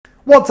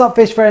What's up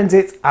fish friends,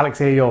 it's Alex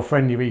here, your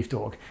friendly reef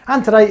dog,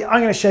 and today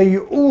I'm going to show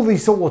you all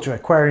these saltwater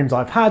aquariums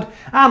I've had,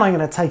 and I'm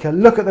going to take a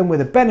look at them with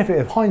the benefit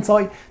of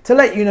hindsight to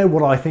let you know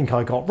what I think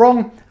I got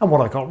wrong and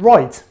what I got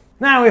right.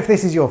 Now if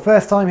this is your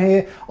first time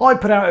here, I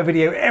put out a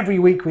video every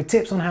week with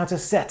tips on how to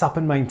set up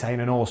and maintain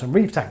an awesome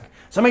reef tank,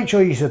 so make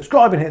sure you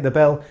subscribe and hit the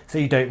bell so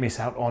you don't miss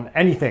out on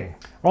anything.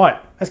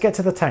 Right, let's get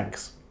to the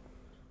tanks.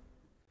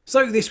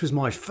 So this was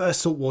my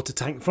first saltwater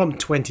tank from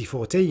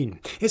 2014.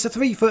 It's a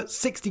 3-foot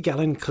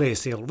 60-gallon clear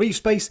seal reef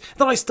space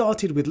that I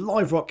started with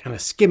live rock and a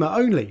skimmer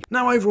only.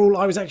 Now overall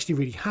I was actually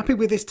really happy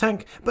with this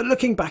tank, but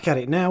looking back at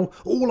it now,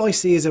 all I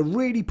see is a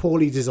really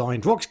poorly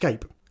designed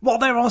rockscape. While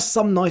there are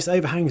some nice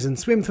overhangs and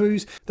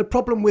swim-throughs, the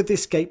problem with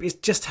this scape is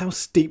just how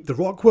steep the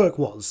rockwork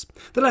was.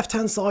 The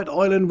left-hand side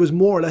island was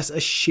more or less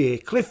a sheer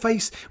cliff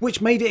face, which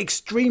made it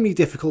extremely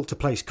difficult to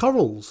place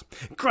corals.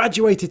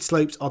 Graduated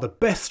slopes are the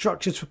best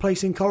structures for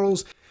placing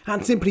corals,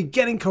 and simply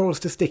getting corals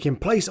to stick in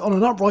place on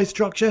an upright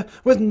structure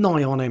was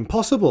nigh on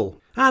impossible.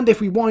 And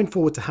if we wind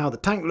forward to how the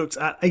tank looks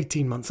at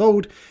 18 months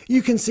old,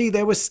 you can see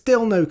there were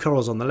still no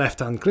corals on the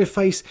left-hand cliff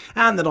face,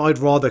 and that I'd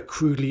rather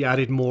crudely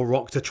added more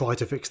rock to try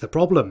to fix the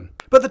problem.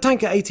 But the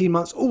tank at 18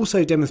 months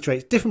also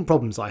demonstrates different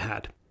problems I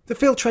had. The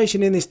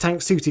filtration in this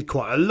tank suited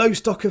quite a low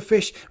stock of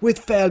fish with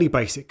fairly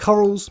basic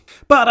corals,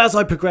 but as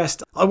I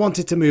progressed I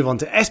wanted to move on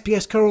to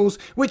SPS corals,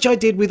 which I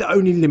did with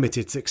only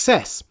limited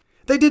success.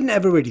 They didn't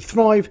ever really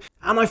thrive,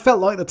 and I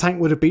felt like the tank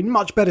would have been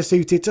much better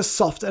suited to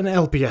soft and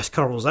LPS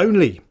corals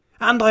only.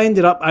 And I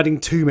ended up adding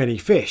too many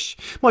fish.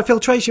 My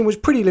filtration was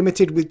pretty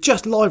limited with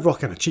just live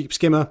rock and a cheap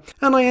skimmer,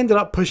 and I ended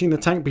up pushing the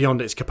tank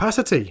beyond its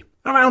capacity.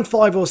 Around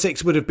 5 or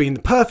 6 would have been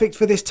perfect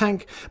for this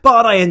tank,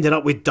 but I ended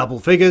up with double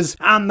figures,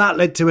 and that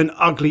led to an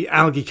ugly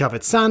algae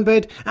covered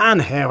sandbed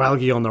and hair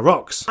algae on the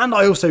rocks. And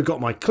I also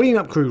got my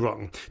cleanup crew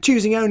wrong,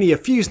 choosing only a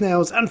few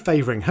snails and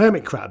favouring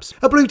hermit crabs.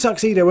 A blue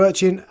tuxedo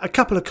urchin, a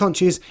couple of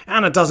conches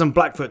and a dozen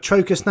blackfoot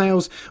trochus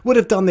snails would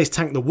have done this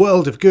tank the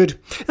world of good,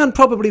 and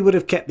probably would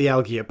have kept the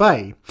algae at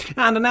bay.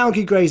 And an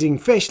algae grazing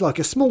fish like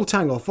a small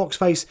tang or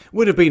foxface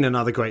would have been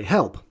another great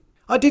help.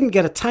 I didn't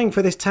get a tang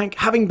for this tank,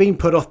 having been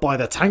put off by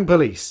the tank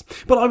police,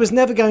 but I was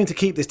never going to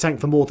keep this tank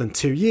for more than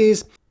 2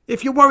 years.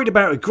 If you're worried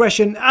about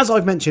aggression, as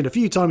I've mentioned a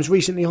few times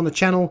recently on the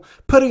channel,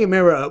 putting a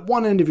mirror at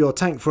one end of your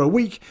tank for a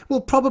week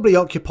will probably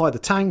occupy the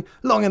tang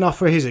long enough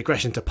for his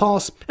aggression to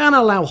pass and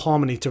allow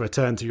harmony to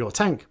return to your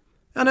tank.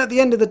 And at the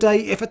end of the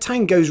day, if a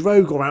tang goes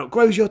rogue or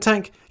outgrows your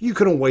tank, you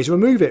can always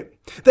remove it.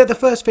 They're the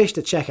first fish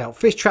to check out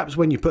fish traps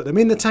when you put them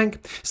in the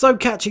tank, so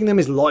catching them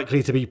is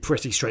likely to be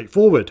pretty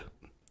straightforward.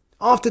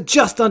 After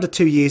just under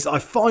 2 years, I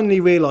finally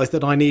realised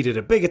that I needed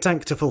a bigger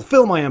tank to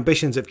fulfil my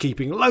ambitions of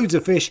keeping loads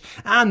of fish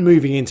and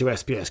moving into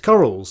SPS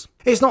corals.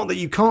 It's not that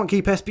you can't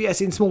keep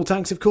SPS in small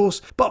tanks of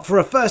course, but for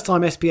a first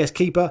time SPS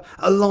keeper,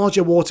 a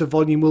larger water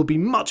volume will be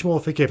much more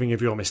forgiving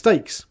of your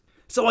mistakes.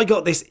 So I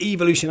got this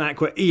Evolution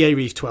Aqua EA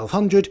Reef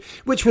 1200,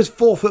 which was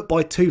 4 foot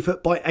by 2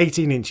 foot by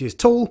 18 inches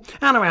tall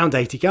and around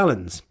 80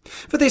 gallons.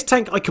 For this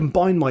tank I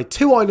combined my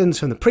 2 islands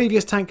from the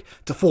previous tank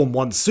to form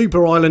one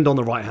super island on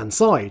the right hand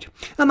side,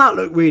 and that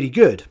looked really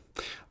good.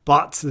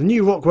 But the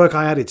new rockwork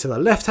I added to the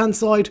left hand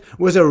side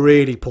was a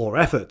really poor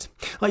effort.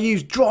 I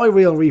used dry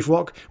real reef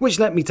rock, which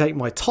let me take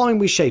my time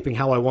with shaping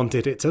how I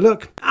wanted it to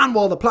look, and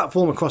while the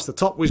platform across the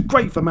top was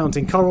great for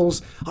mounting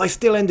corals, I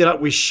still ended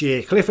up with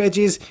sheer cliff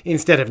edges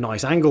instead of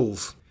nice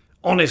angles.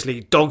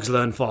 Honestly, dogs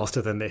learn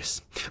faster than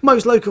this.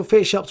 Most local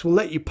fish shops will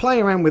let you play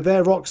around with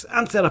their rocks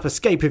and set up a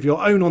scape of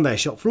your own on their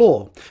shop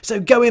floor, so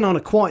go in on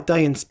a quiet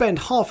day and spend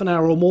half an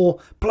hour or more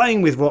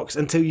playing with rocks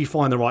until you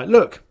find the right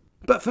look.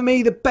 But for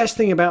me, the best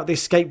thing about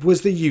this scape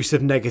was the use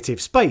of negative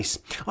space.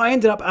 I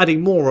ended up adding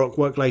more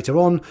rockwork later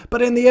on,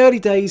 but in the early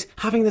days,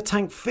 having the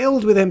tank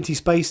filled with empty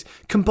space,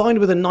 combined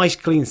with a nice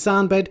clean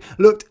sandbed,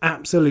 looked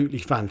absolutely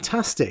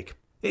fantastic.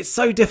 It's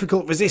so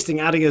difficult resisting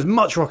adding as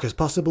much rock as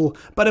possible,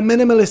 but a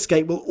minimalist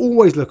scape will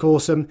always look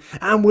awesome,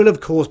 and will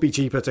of course be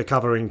cheaper to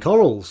cover in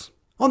corals.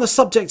 On the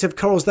subject of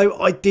corals though,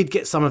 I did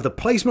get some of the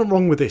placement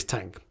wrong with this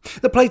tank.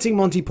 The plating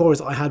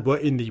Montiporas I had were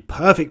in the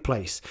perfect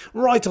place,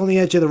 right on the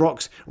edge of the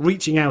rocks,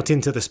 reaching out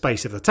into the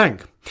space of the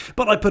tank.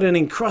 But I put an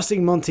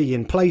encrusting Monty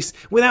in place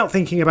without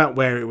thinking about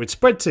where it would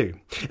spread to,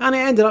 and it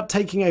ended up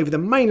taking over the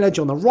main ledge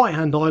on the right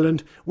hand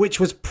island, which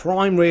was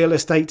prime real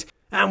estate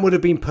and would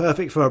have been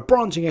perfect for a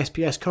branching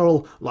SPS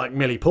coral like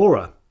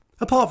Millipora.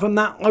 Apart from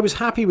that, I was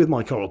happy with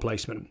my coral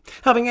placement.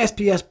 Having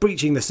SPS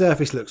breaching the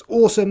surface looks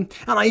awesome,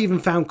 and I even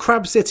found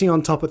crabs sitting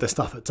on top of the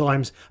stuff at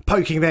times,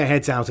 poking their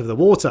heads out of the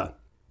water.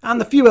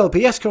 And the few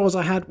LPS corals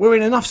I had were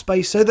in enough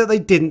space so that they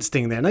didn't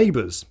sting their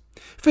neighbours.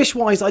 Fish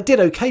wise, I did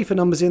okay for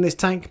numbers in this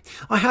tank.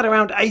 I had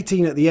around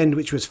 18 at the end,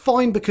 which was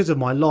fine because of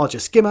my larger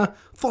skimmer,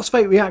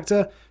 phosphate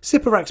reactor,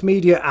 Cyperax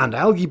media and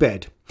algae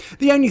bed.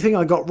 The only thing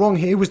I got wrong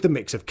here was the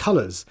mix of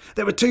colours.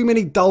 There were too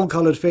many dull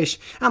coloured fish,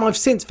 and I've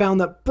since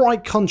found that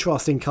bright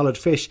contrasting coloured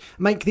fish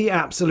make the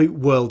absolute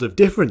world of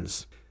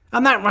difference.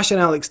 And that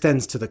rationale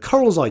extends to the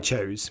corals I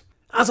chose.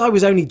 As I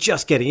was only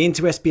just getting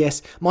into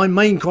SPS, my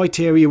main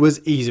criteria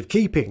was ease of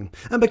keeping,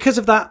 and because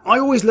of that I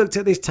always looked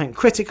at this tank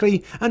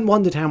critically and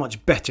wondered how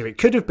much better it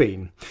could have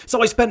been.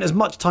 So I spent as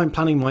much time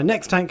planning my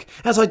next tank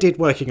as I did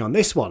working on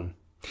this one.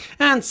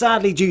 And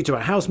sadly, due to a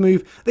house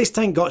move, this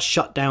tank got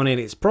shut down in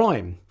its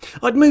prime.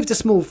 I'd moved a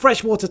small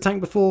freshwater tank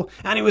before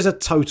and it was a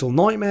total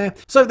nightmare,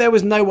 so there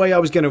was no way I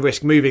was going to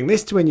risk moving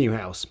this to a new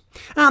house.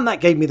 And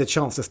that gave me the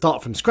chance to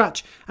start from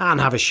scratch and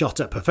have a shot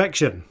at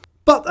perfection.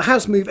 But the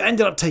house move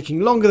ended up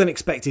taking longer than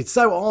expected,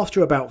 so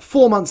after about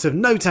 4 months of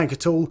no tank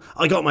at all,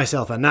 I got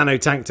myself a nano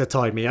tank to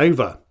tide me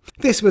over.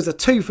 This was a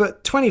 2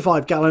 foot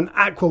 25 gallon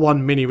Aqua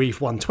One Mini Reef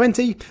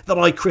 120 that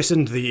I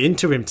christened the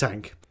interim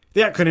tank.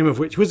 The acronym of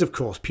which was of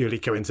course purely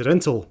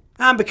coincidental.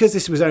 And because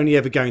this was only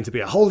ever going to be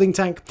a holding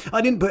tank,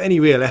 I didn't put any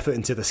real effort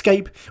into the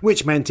scape,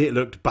 which meant it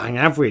looked bang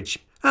average.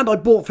 And I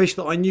bought fish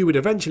that I knew would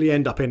eventually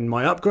end up in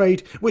my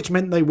upgrade, which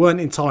meant they weren't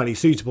entirely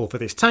suitable for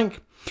this tank.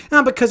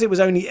 And because it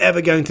was only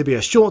ever going to be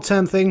a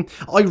short-term thing,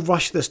 I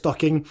rushed the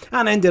stocking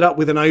and ended up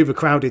with an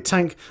overcrowded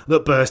tank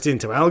that burst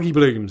into algae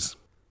blooms.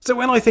 So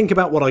when I think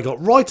about what I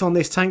got right on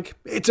this tank,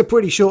 it's a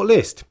pretty short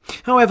list.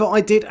 However, I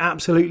did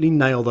absolutely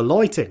nail the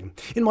lighting.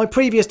 In my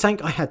previous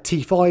tank I had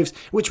T5s,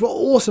 which were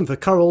awesome for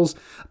corals,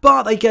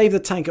 but they gave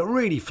the tank a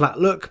really flat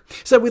look.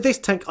 So with this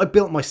tank I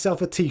built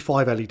myself a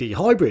T5 LED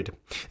hybrid.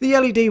 The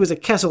LED was a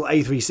Kessel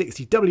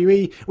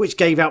A360WE, which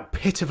gave out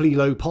pitifully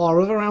low power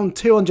of around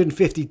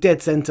 250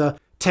 dead center,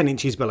 10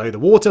 inches below the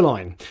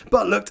waterline,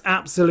 but looked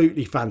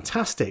absolutely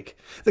fantastic.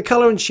 The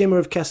colour and shimmer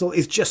of Kessel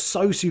is just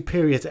so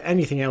superior to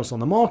anything else on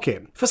the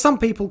market. For some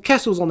people,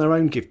 Kessels on their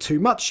own give too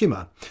much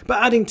shimmer,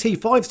 but adding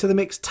T5s to the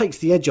mix takes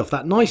the edge off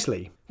that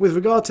nicely. With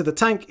regard to the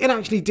tank, it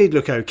actually did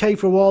look okay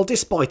for a while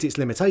despite its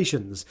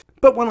limitations,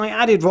 but when I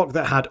added rock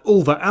that had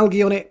ulva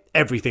algae on it,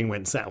 everything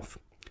went south.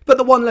 But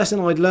the one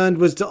lesson I'd learned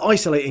was to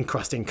isolate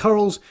encrusting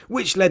corals,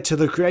 which led to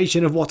the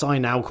creation of what I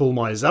now call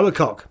my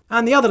zoocoque.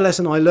 And the other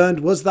lesson I learned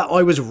was that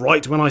I was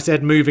right when I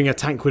said moving a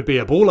tank would be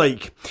a ball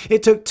ache.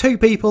 It took 2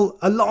 people,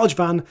 a large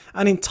van,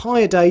 an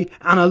entire day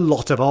and a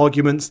lot of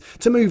arguments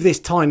to move this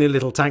tiny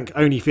little tank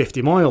only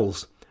 50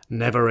 miles.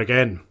 Never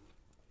again.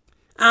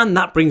 And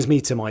that brings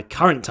me to my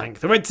current tank,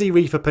 the Red Sea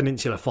Reefer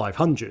Peninsula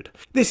 500.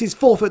 This is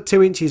 4 foot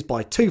 2 inches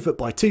by 2 foot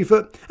by 2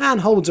 foot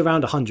and holds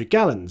around 100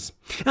 gallons.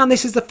 And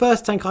this is the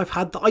first tank I've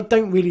had that I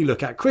don't really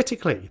look at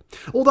critically.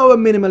 Although a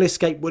minimal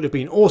escape would have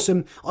been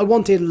awesome, I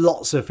wanted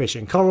lots of fish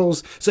and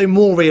corals, so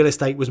more real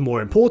estate was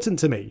more important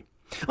to me.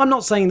 I'm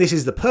not saying this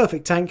is the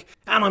perfect tank,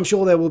 and I'm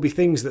sure there will be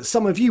things that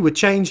some of you would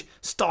change,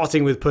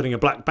 starting with putting a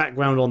black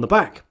background on the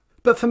back.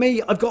 But for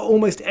me, I've got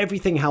almost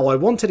everything how I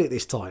wanted it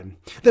this time.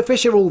 The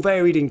fish are all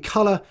varied in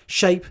colour,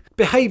 shape,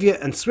 behaviour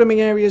and swimming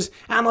areas,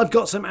 and I've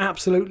got some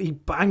absolutely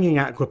banging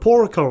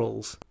aquapora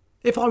corals.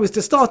 If I was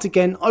to start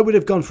again, I would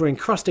have gone for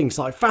encrusting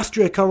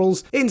Cyphastria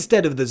corals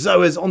instead of the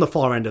zoas on the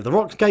far end of the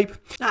rockscape,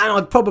 and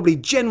I'd probably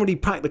generally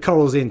pack the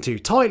corals in too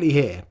tightly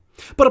here.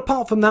 But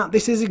apart from that,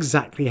 this is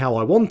exactly how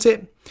I want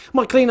it.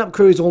 My cleanup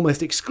crew is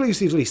almost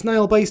exclusively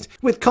snail based,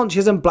 with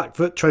conches and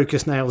blackfoot trocher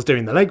snails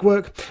doing the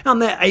legwork,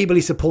 and they're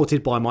ably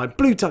supported by my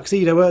blue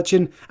tuxedo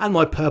urchin and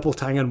my purple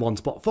tang and one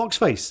spot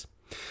foxface.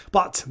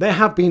 But there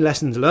have been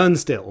lessons learned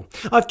still.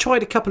 I've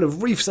tried a couple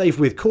of reef safe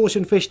with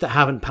caution fish that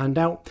haven't panned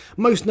out,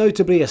 most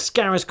notably a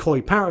Scarus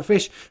koi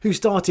parrotfish who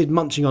started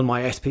munching on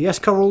my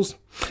SPS corals,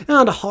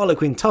 and a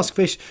harlequin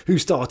tuskfish who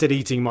started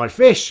eating my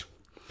fish.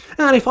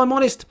 And if I'm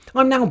honest,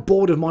 I'm now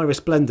bored of my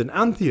resplendent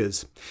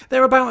anthias.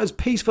 They're about as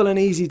peaceful and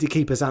easy to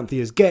keep as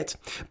anthias get,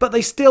 but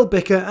they still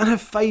bicker and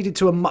have faded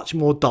to a much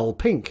more dull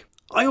pink.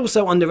 I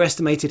also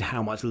underestimated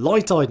how much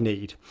light I'd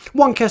need.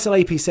 1 Kessel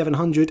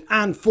AP700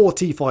 and 4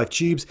 T5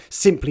 tubes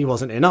simply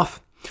wasn't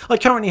enough. I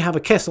currently have a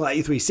Kessel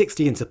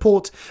A360 in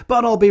support,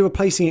 but I'll be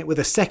replacing it with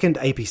a second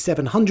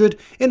AP700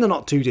 in the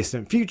not too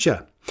distant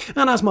future.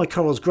 And as my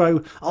corals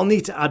grow, I'll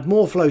need to add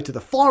more flow to the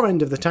far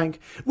end of the tank,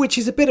 which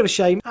is a bit of a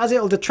shame as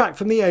it'll detract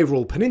from the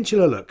overall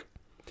peninsula look.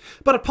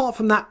 But apart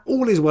from that,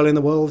 all is well in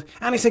the world,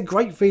 and it's a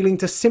great feeling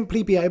to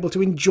simply be able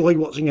to enjoy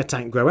watching a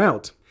tank grow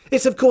out.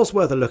 It's of course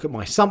worth a look at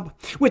my sump,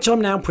 which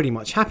I'm now pretty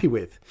much happy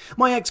with.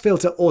 My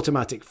X-Filter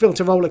automatic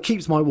filter roller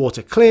keeps my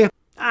water clear,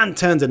 and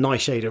turns a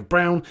nice shade of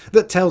brown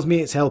that tells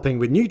me it's helping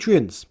with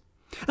nutrients.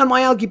 And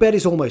my algae bed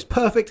is almost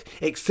perfect,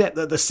 except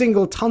that the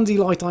single Tunzi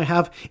light I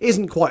have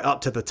isn't quite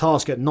up to the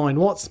task at 9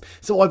 watts,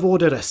 so I've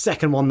ordered a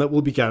second one that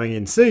will be going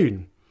in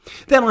soon.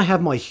 Then I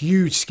have my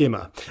huge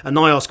skimmer, a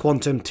Nios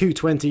Quantum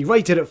 220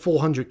 rated at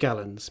 400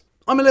 gallons.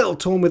 I'm a little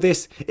torn with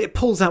this. It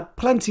pulls out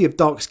plenty of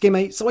dark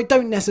skimmate, so I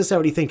don't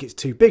necessarily think it's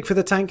too big for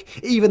the tank,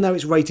 even though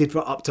it's rated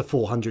for up to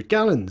 400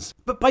 gallons.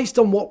 But based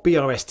on what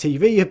BRS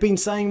TV have been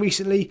saying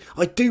recently,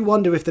 I do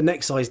wonder if the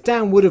next size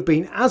down would have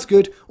been as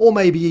good or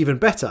maybe even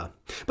better.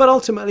 But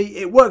ultimately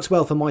it works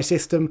well for my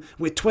system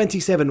with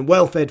 27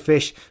 well-fed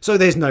fish, so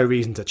there's no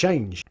reason to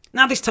change.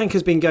 Now this tank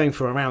has been going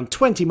for around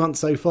 20 months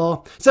so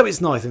far, so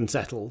it's nice and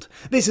settled.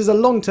 This is a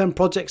long-term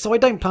project, so I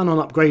don't plan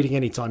on upgrading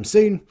anytime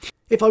soon.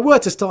 If I were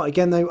to start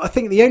again though, I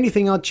think the only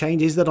thing I'd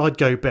change is that I'd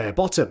go bare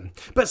bottom.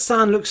 But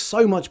sand looks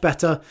so much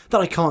better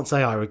that I can't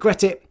say I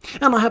regret it,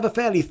 and I have a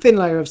fairly thin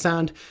layer of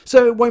sand,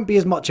 so it won't be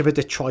as much of a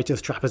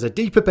detritus trap as a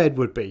deeper bed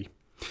would be.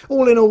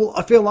 All in all,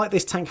 I feel like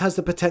this tank has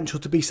the potential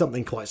to be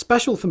something quite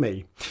special for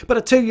me. But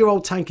a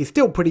 2-year-old tank is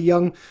still pretty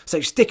young,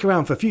 so stick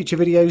around for future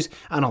videos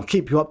and I'll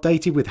keep you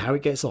updated with how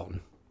it gets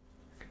on.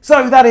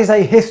 So that is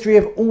a history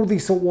of all the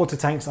saltwater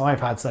tanks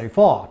I've had so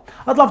far.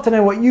 I'd love to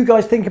know what you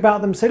guys think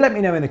about them, so let me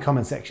know in the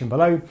comment section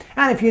below.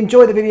 And if you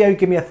enjoyed the video,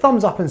 give me a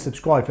thumbs up and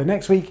subscribe for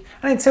next week.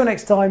 And until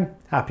next time,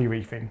 happy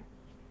reefing.